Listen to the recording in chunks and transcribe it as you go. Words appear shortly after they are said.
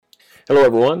Hello,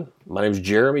 everyone. My name is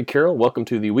Jeremy Carroll. Welcome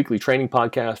to the weekly training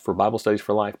podcast for Bible Studies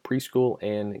for Life, preschool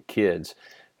and kids.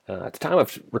 At the time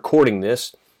of recording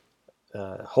this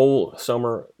whole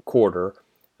summer quarter,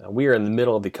 we are in the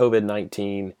middle of the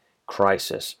COVID-19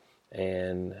 crisis.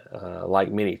 And like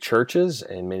many churches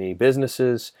and many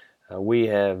businesses, we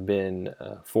have been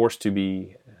forced to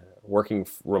be working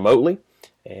remotely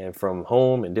and from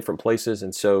home in different places.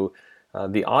 And so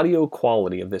the audio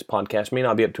quality of this podcast may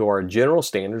not be up to our general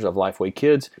standards of Lifeway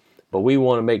Kids, but we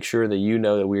want to make sure that you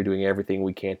know that we're doing everything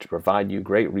we can to provide you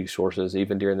great resources,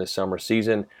 even during the summer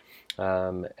season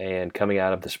and coming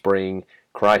out of the spring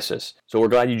crisis. So we're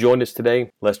glad you joined us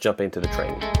today. Let's jump into the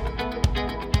training.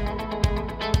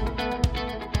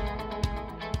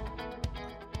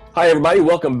 Hi, everybody.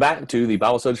 Welcome back to the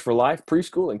Bible Studies for Life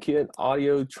preschool and kid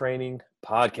audio training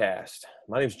podcast.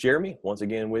 My name is Jeremy. Once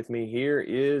again, with me here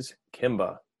is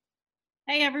Kimba.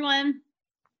 Hey, everyone.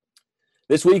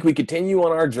 This week, we continue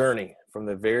on our journey from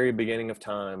the very beginning of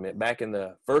time, back in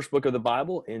the first book of the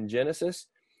Bible in Genesis.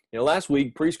 Last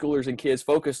week, preschoolers and kids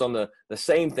focused on the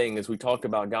same thing as we talked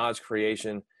about God's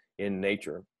creation in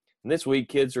nature. And this week,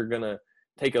 kids are going to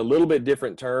take a little bit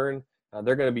different turn.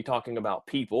 They're going to be talking about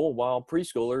people, while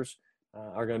preschoolers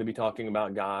are going to be talking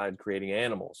about God creating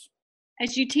animals.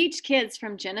 As you teach kids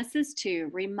from Genesis 2,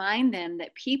 remind them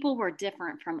that people were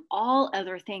different from all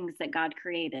other things that God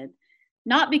created,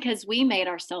 not because we made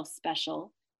ourselves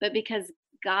special, but because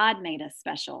God made us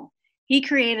special. He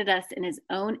created us in His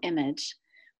own image.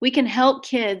 We can help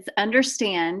kids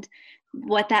understand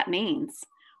what that means.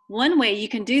 One way you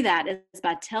can do that is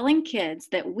by telling kids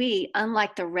that we,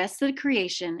 unlike the rest of the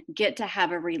creation, get to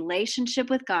have a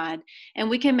relationship with God, and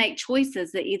we can make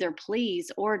choices that either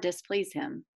please or displease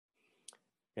Him.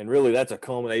 And really, that's a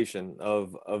culmination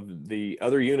of the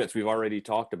other units we've already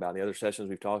talked about, the other sessions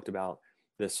we've talked about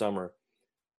this summer.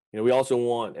 We also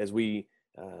want, as we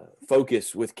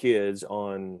focus with kids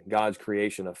on God's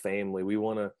creation of family, we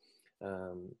want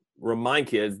to remind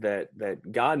kids that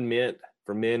God meant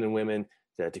for men and women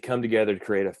to come together to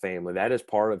create a family. That is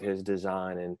part of His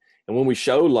design. And when we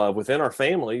show love within our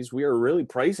families, we are really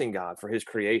praising God for His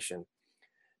creation.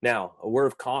 Now, a word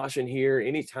of caution here: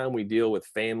 anytime we deal with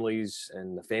families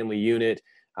and the family unit,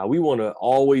 we want to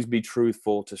always be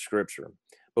truthful to Scripture.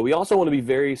 But we also want to be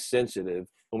very sensitive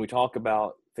when we talk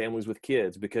about families with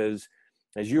kids, because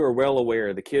as you are well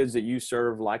aware, the kids that you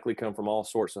serve likely come from all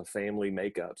sorts of family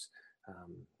makeups.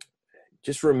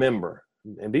 Just remember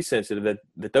and be sensitive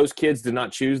that those kids did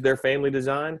not choose their family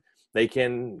design. They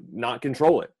can not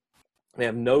control it. They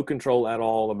have no control at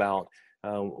all about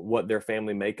what their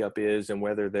family makeup is and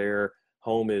whether their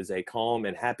home is a calm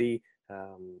and happy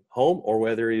home or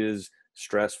whether it is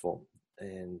stressful.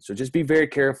 And so just be very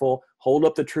careful, hold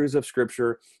up the truths of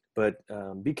Scripture, but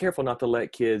be careful not to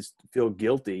let kids feel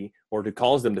guilty or to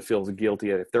cause them to feel guilty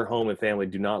if their home and family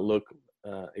do not look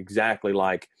exactly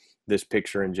like this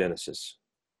picture in Genesis.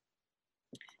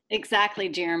 Exactly,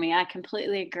 Jeremy. I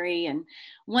completely agree. And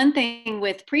one thing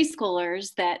with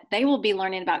preschoolers, that they will be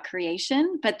learning about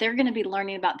creation, but they're going to be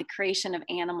learning about the creation of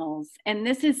animals. And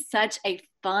this is such a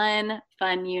fun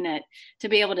unit to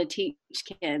be able to teach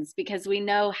kids, because we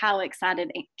know how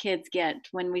excited kids get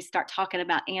when we start talking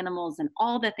about animals and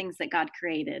all the things that God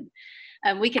created.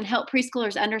 We can help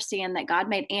preschoolers understand that God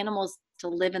made animals to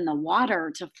live in the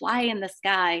water, to fly in the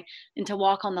sky, and to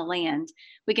walk on the land.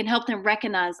 We can help them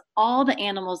recognize all the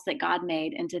animals that God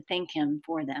made and to thank Him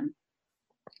for them.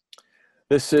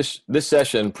 This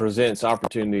session presents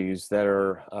opportunities that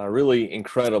are really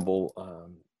incredible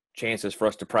chances for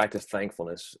us to practice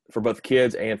thankfulness for both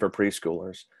kids and for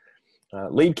preschoolers.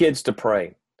 Lead kids to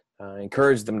pray.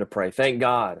 Encourage them to pray. Thank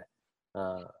God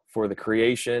for the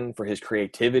creation, for His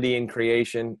creativity in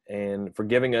creation, and for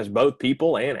giving us both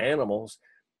people and animals.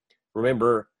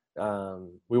 Remember,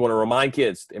 we want to remind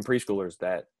kids and preschoolers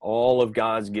that all of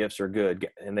God's gifts are good,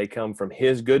 and they come from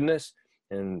His goodness,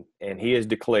 and He has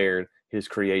declared His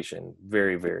creation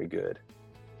very, very good.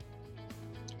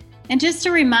 And just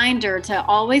a reminder to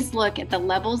always look at the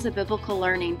levels of biblical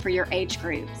learning for your age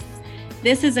groups.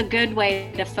 This is a good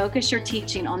way to focus your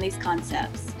teaching on these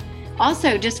concepts.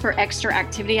 Also, just for extra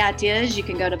activity ideas, you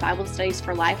can go to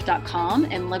BibleStudiesForLife.com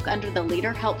and look under the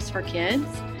Leader Helps for Kids.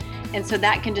 And so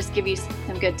that can just give you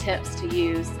some good tips to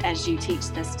use as you teach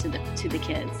this to the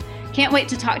kids. Can't wait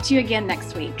to talk to you again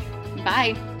next week.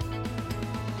 Bye.